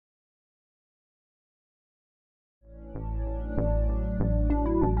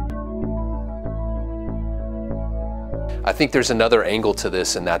I think there's another angle to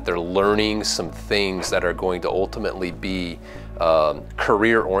this in that they're learning some things that are going to ultimately be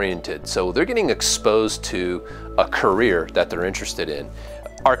career oriented. So they're getting exposed to a career that they're interested in.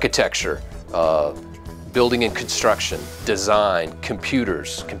 Architecture, building and construction, design,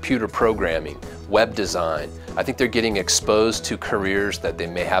 computers, computer programming, web design. I think they're getting exposed to careers that they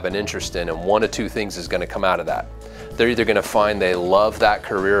may have an interest in, and one of two things is going to come out of that. They're either going to find they love that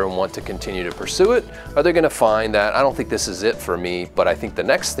career and want to continue to pursue it, or they're going to find that I don't think this is it for me, but I think the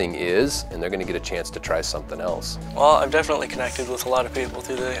next thing is, and they're going to get a chance to try something else. Well, I've definitely connected with a lot of people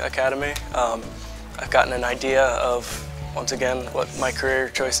through the academy. I've gotten an idea of, once again, what my career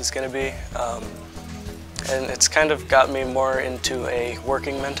choice is going to be. And it's kind of got me more into a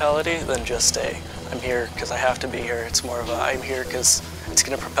working mentality than just a I'm here because I have to be here. It's more of a I'm here because it's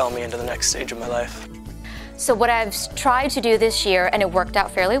going to propel me into the next stage of my life. So what I've tried to do this year, and it worked out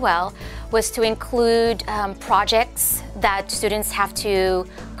fairly well, was to include projects that students have to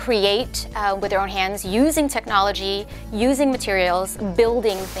create with their own hands, using technology, using materials,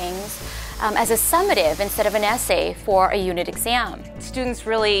 building things, as a summative instead of an essay for a unit exam. Students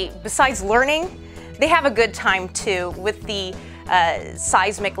really, besides learning, they have a good time too. With the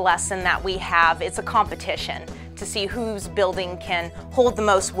seismic lesson that we have, it's a competition to see whose building can hold the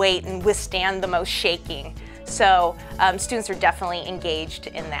most weight and withstand the most shaking. So students are definitely engaged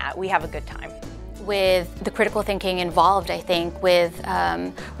in that. We have a good time. With the critical thinking involved, I think, with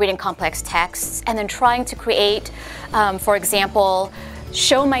reading complex texts and then trying to create, for example,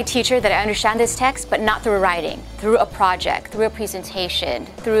 show my teacher that I understand this text, but not through writing, through a project, through a presentation,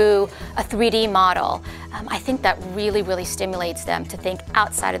 through a 3D model. I think that really, really stimulates them to think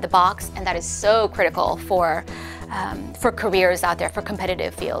outside of the box, and that is so critical for careers out there, for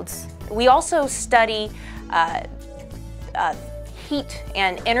competitive fields. We also study heat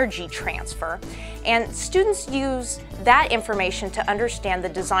and energy transfer, and students use that information to understand the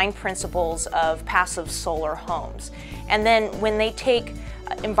design principles of passive solar homes. And then when they take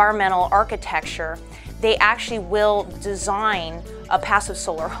environmental architecture, they actually will design a passive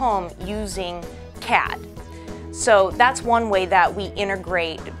solar home using CAD. So that's one way that we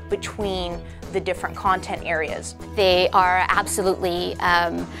integrate between the different content areas. They are absolutely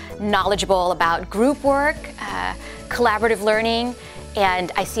knowledgeable about group work, collaborative learning,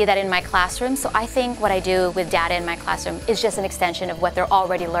 and I see that in my classroom. So I think what I do with data in my classroom is just an extension of what they're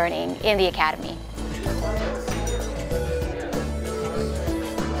already learning in the academy.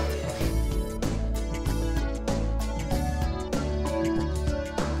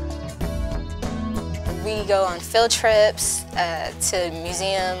 We go on field trips to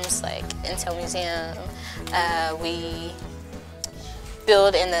museums like Intel Museum. We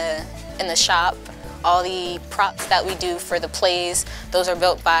build in the shop. All the props that we do for the plays, those are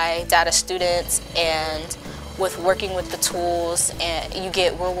built by data students, and with working with the tools, and you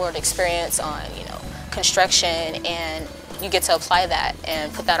get real-world experience on, construction, and you get to apply that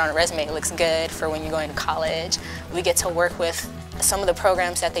and put that on a resume. It looks good for when you're going to college. We get to work with some of the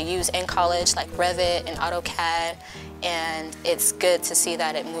programs that they use in college, like Revit and AutoCAD, and it's good to see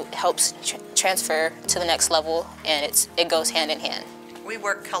that it helps transfer to the next level, and it goes hand in hand. We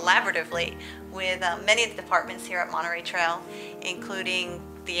work collaboratively with many of the departments here at Monterey Trail, including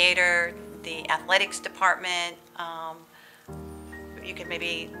theater, the athletics department. You could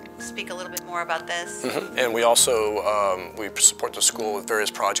maybe speak a little bit more about this. Mm-hmm. And we also we support the school with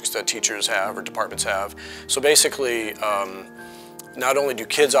various projects that teachers have or departments have. So basically, not only do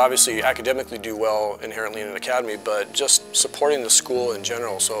kids obviously academically do well inherently in an academy, but just supporting the school in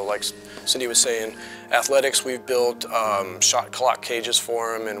general. So like Cindy was saying, athletics, we've built shot clock cages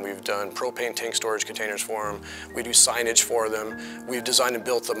for them, and we've done propane tank storage containers for them. We do signage for them. We've designed and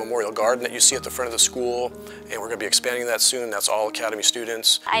built the memorial garden that you see at the front of the school, and we're going to be expanding that soon. That's all academy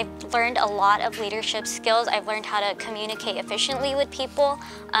students. I've learned a lot of leadership skills. I've learned how to communicate efficiently with people.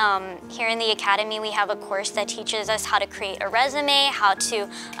 Here in the academy, we have a course that teaches us how to create a resume, how to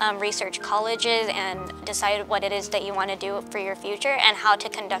research colleges and decide what it is that you want to do for your future, and how to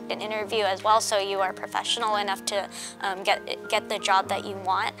conduct an interview as well, so you are professional enough to get the job that you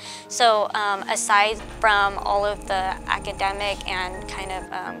want. So aside from all of the academic and kind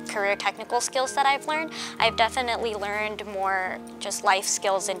of career technical skills that I've learned, I've definitely learned more just life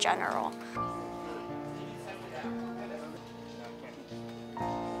skills in general.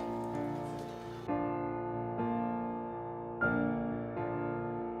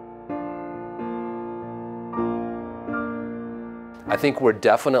 I think we're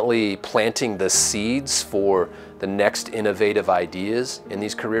definitely planting the seeds for the next innovative ideas in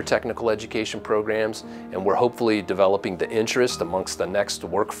these career technical education programs, and we're hopefully developing the interest amongst the next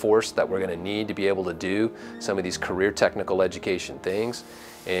workforce that we're going to need to be able to do some of these career technical education things.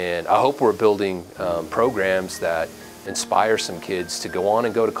 And I hope we're building programs that inspire some kids to go on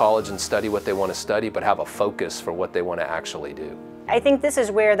and go to college and study what they want to study, but have a focus for what they want to actually do. I think this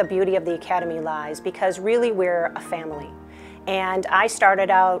is where the beauty of the Academy lies, because really we're a family. And I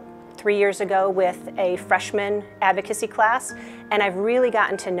started out 3 years ago with a freshman advocacy class, and I've really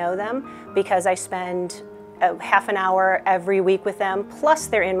gotten to know them because I spend half an hour every week with them, plus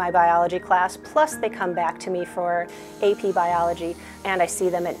they're in my biology class, plus they come back to me for AP biology, and I see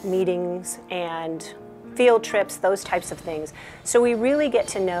them at meetings and field trips, those types of things. So we really get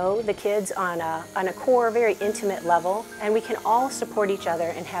to know the kids on a core, very intimate level, and we can all support each other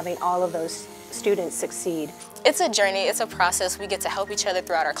in having all of those students succeed. It's a journey, it's a process. We get to help each other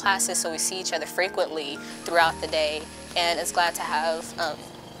throughout our classes, so we see each other frequently throughout the day, and it's glad to have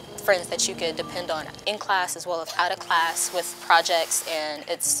friends that you could depend on in class as well as out of class with projects, and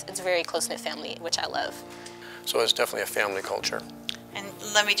it's a very close-knit family, which I love. So it's definitely a family culture. And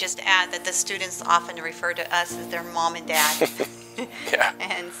let me just add that the students often refer to us as their mom and dad. Yeah.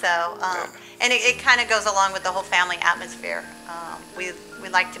 And so, and it kind of goes along with the whole family atmosphere. We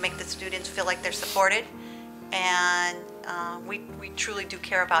like to make the students feel like they're supported, and we truly do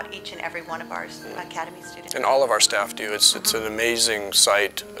care about each and every one of our Academy students. And all of our staff do. It's an amazing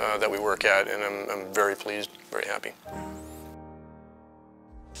site that we work at, and I'm very pleased, very happy.